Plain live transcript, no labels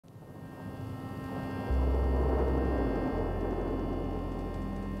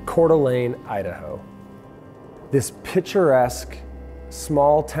Coeur d'Alene, Idaho. This picturesque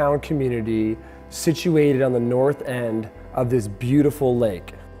small town community situated on the north end of this beautiful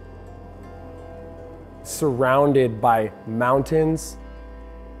lake, surrounded by mountains,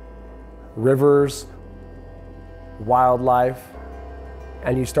 rivers, wildlife,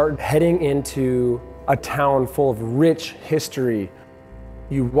 and you start heading into a town full of rich history.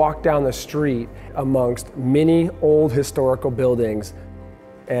 You walk down the street amongst many old historical buildings,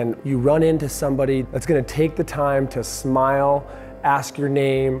 and you run into somebody that's going to take the time to smile, ask your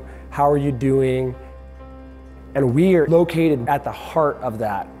name, how are you doing? And we are located at the heart of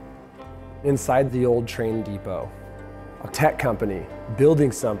that, inside the old train depot, a tech company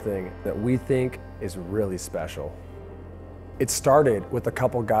building something that we think is really special. It started with a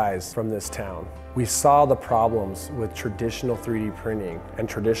couple guys from this town. We saw the problems with traditional 3D printing and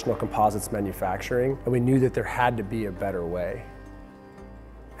traditional composites manufacturing, and we knew that there had to be a better way.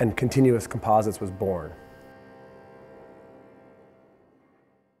 And Continuous Composites was born.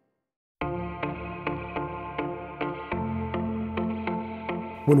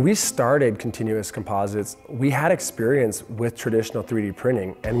 When we started Continuous Composites, we had experience with traditional 3D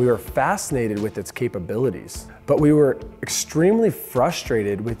printing, and we were fascinated with its capabilities. But we were extremely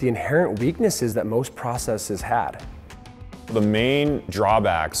frustrated with the inherent weaknesses that most processes had. The main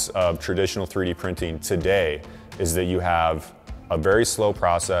drawbacks of traditional 3D printing today is that you have a very slow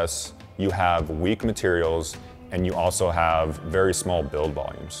process, you have weak materials, and you also have very small build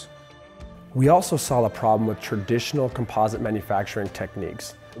volumes. We also saw the problem with traditional composite manufacturing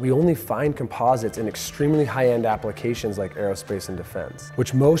techniques. We only find composites in extremely high-end applications like aerospace and defense,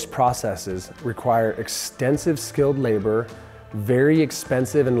 which most processes require extensive skilled labor, very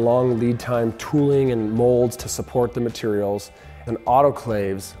expensive and long lead time tooling and molds to support the materials, and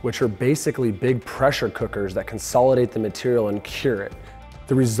autoclaves, which are basically big pressure cookers that consolidate the material and cure it.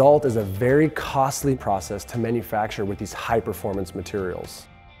 The result is a very costly process to manufacture with these high-performance materials.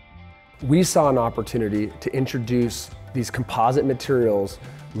 We saw an opportunity to introduce these composite materials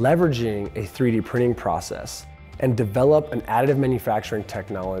leveraging a 3D printing process and develop an additive manufacturing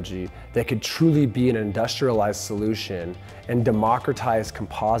technology that could truly be an industrialized solution and democratize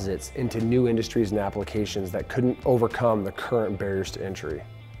composites into new industries and applications that couldn't overcome the current barriers to entry.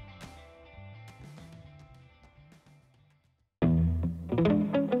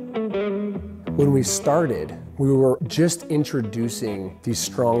 When we started, we were just introducing these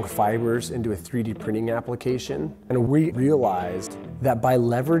strong fibers into a 3D printing application, and we realized that by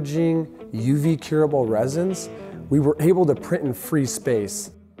leveraging UV curable resins, we were able to print in free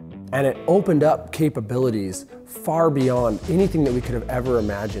space, and it opened up capabilities far beyond anything that we could have ever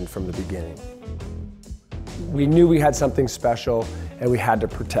imagined from the beginning. We knew we had something special, and we had to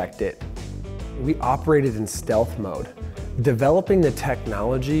protect it. We operated in stealth mode, developing the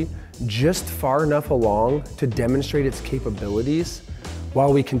technology just far enough along to demonstrate its capabilities,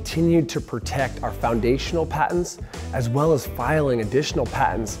 while we continued to protect our foundational patents, as well as filing additional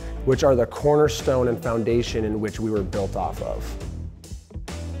patents, which are the cornerstone and foundation in which we were built off of.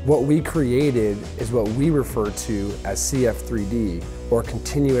 What we created is what we refer to as CF3D, or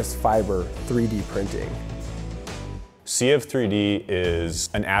Continuous Fiber 3D Printing. CF3D is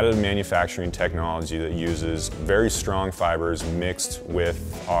an additive manufacturing technology that uses very strong fibers mixed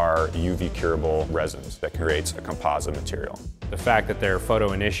with our UV curable resins that creates a composite material. The fact that they're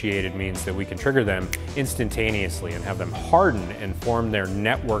photo-initiated means that we can trigger them instantaneously and have them harden and form their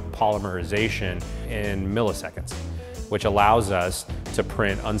network polymerization in milliseconds, which allows us to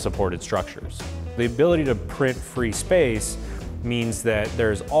print unsupported structures. The ability to print free space means that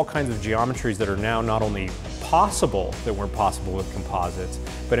there's all kinds of geometries that are now not only possible that weren't possible with composites,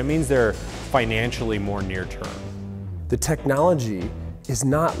 but it means they're financially more near term. The technology is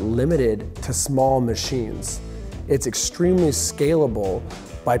not limited to small machines. It's extremely scalable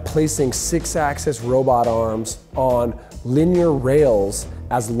by placing 6-axis robot arms on linear rails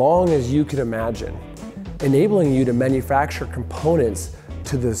as long as you could imagine, enabling you to manufacture components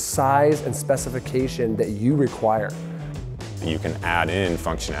to the size and specification that you require. You can add in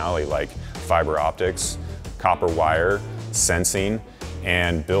functionality like fiber optics, copper wire, sensing,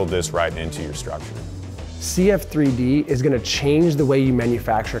 and build this right into your structure. CF3D is going to change the way you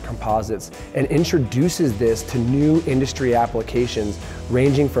manufacture composites and introduces this to new industry applications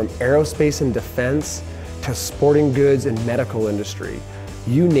ranging from aerospace and defense to sporting goods and medical industry.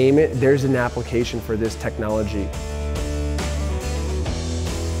 You name it, there's an application for this technology.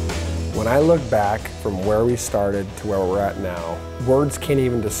 When I look back from where we started to where we're at now, words can't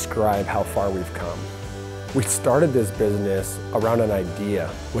even describe how far we've come. We started this business around an idea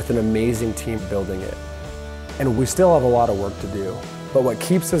with an amazing team building it. And we still have a lot of work to do. But what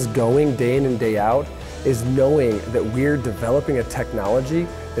keeps us going day in and day out is knowing that we're developing a technology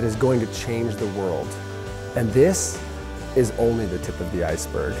that is going to change the world. And this is only the tip of the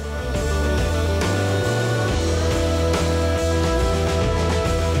iceberg.